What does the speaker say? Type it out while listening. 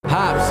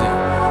Hopsin,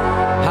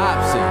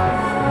 Hopsin,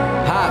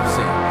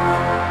 Hopsin,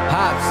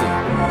 Hopsin,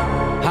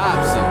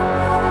 Hopsin,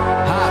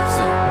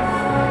 Hopsin,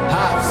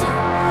 Hopsin,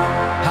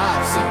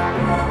 Hopsin,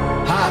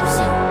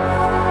 Hopsin,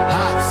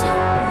 Hopsin,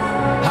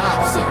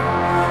 Hopsin,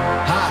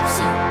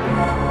 Hopsin,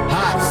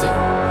 Hopsin,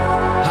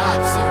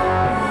 Hopsin,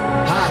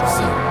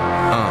 Hopsin,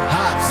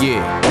 Hopsin.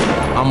 Yeah.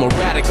 I'm a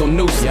radical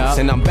nuisance,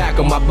 and I'm back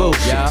on my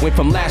bullshit. Went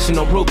from lashing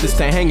on ruthless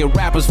to hanging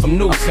rappers from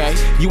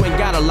nuisance. You ain't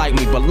gotta like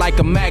me, but like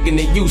a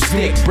magnet you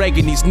stick.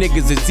 Breaking these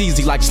niggas is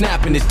easy like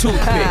snapping a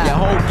toothpick. Your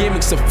whole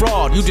gimmick's a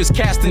fraud, you just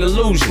casting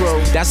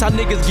illusions. That's how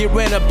niggas get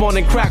ran up on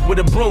and cracked with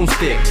a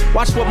broomstick.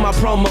 Watch what my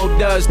promo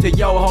does to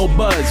your whole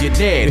buzz, you're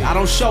dead. I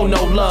don't show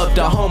no love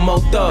to homo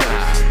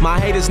thugs. My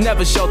haters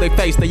never show their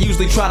face, they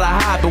usually try to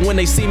hide. But when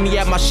they see me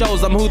at my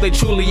shows, I'm who they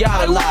truly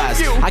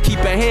idolize. I keep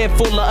a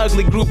handful of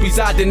ugly groupies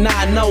I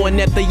deny knowing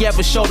that they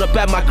ever showed up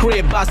at my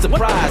crib by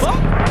surprise.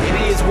 It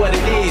is what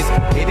it is,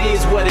 it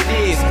is what it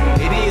is,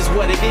 it is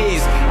what it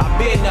is. I've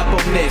been up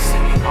on this.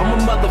 I'm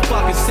a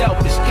motherfucking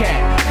selfish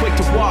cat, quick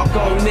to walk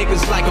on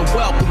niggas like a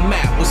welcome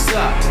mat. What's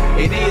up?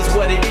 It is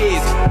what it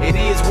is, it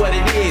is what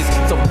it is.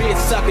 So bitch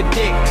suck a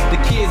dick, the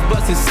kids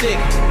bustin' sick.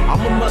 I'm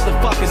a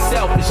motherfucking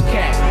selfish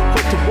cat,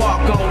 quick to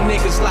walk on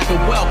niggas like a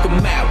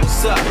welcome mat.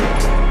 What's up?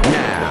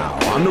 Now,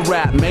 I'm the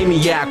rap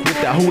maniac with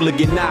the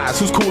hooligan eyes.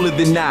 Who's cooler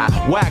than I?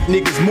 Whack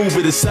niggas move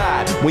it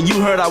aside. When you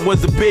heard I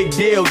was a big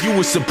deal, you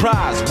were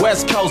surprised.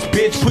 West Coast,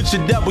 bitch, put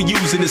your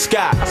W's in the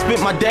sky. I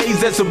spent my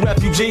days as a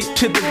refugee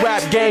till the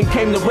rap game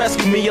came to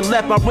rescue me and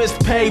left my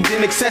wrist paved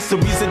in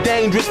accessories. A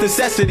dangerous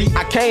necessity.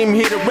 I came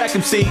here to wreck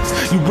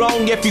MCs. You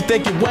wrong if you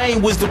thinking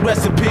Wayne was the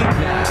recipe.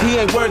 He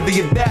ain't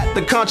worthy of that.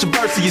 The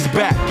controversy is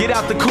back. Get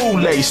out the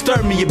Kool-Aid,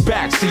 stir me your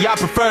back. See, I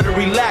prefer to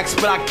relax,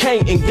 but I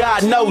can't, and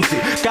God knows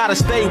it. Gotta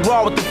stay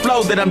raw with the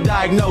flow that I'm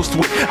diagnosed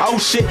with. Oh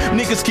shit,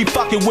 niggas keep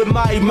fucking with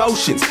my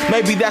emotions.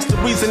 Maybe that's the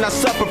reason I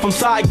suffer from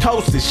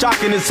psychosis.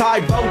 Shocking is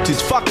high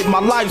voltage. Fuck it, my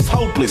life's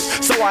hopeless.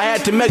 So I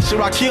had to make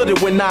sure I killed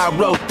it when I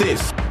wrote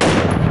this.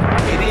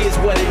 It is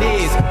what it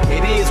is,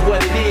 it is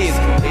what it is,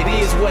 it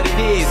is what it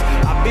is.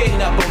 I've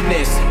been up on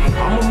this.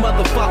 I'm a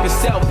motherfucking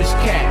selfish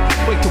cat,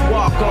 quick to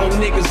walk on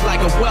niggas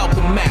like a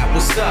welcome mat.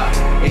 What's up?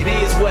 It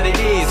is what it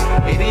is,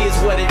 it is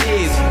what it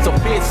is. So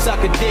bitch suck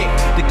a dick,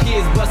 the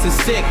kids bustin'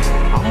 sick.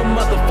 I'm a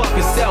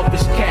motherfucking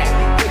selfish cat,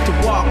 quick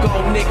to walk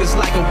on niggas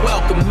like a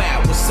welcome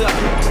mat. What's up?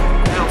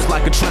 Bounce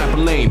like a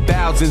trampoline,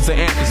 thousands of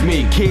anthems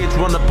me. Kids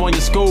run up on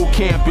your school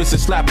campus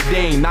and slap a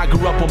dame. I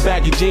grew up on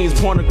baggy jeans,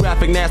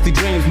 pornographic nasty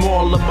dreams.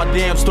 Moral of my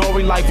damn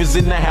story, life is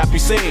in a happy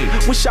scene.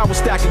 Wish I was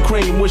stacking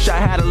cream, wish I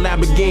had a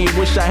Lamborghini,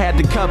 wish I had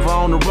the cover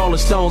on the Rolling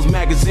Stones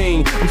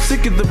magazine. I'm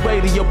sick of the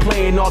radio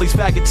playing all these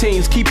faggot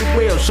teens. Keep it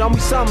real, show me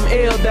something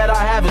ill that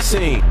I haven't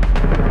seen.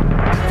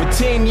 For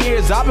 10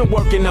 years I've been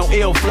working on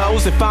ill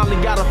flows and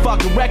finally got a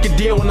fucking record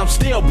deal and I'm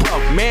still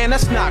broke. Man,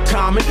 that's not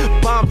common.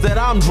 Bombs that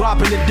I'm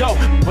dropping the dope,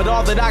 but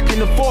all that I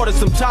can afford is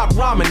some top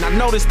ramen. I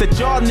noticed that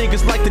y'all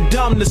niggas like to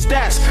dumb the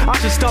stats. I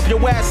should stomp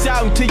your ass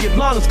out until your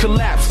lungs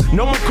collapse.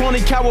 No more corny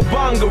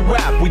cowabunga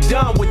rap. We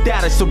done with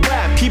that, it's a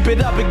rap. Keep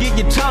it up and get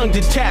your tongue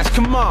detached,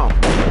 come on.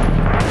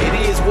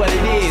 It is what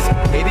it is,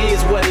 it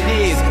is what it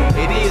is,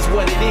 it is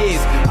what it is.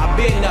 I've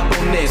been up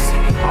on this.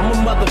 I'm a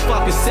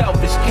motherfucking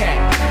selfish cat,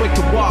 quick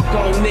to walk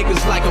on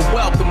niggas like a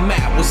welcome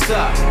mat. What's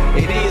up?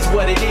 It is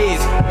what it is,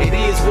 it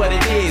is what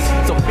it is.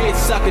 So bitch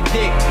suck a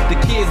dick, the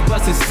kids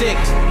bustin' sick.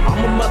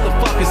 I'm a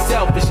motherfucking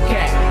selfish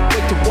cat,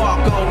 quick to walk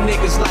on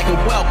niggas like a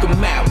welcome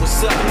mat.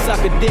 What's up?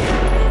 Suck a dick,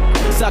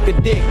 suck a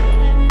dick,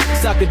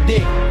 suck a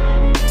dick,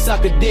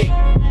 suck a dick,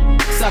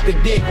 suck a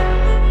dick,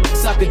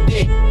 suck a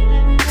dick,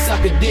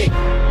 suck a dick,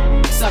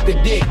 suck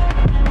a dick.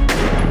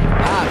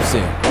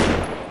 Hopsin.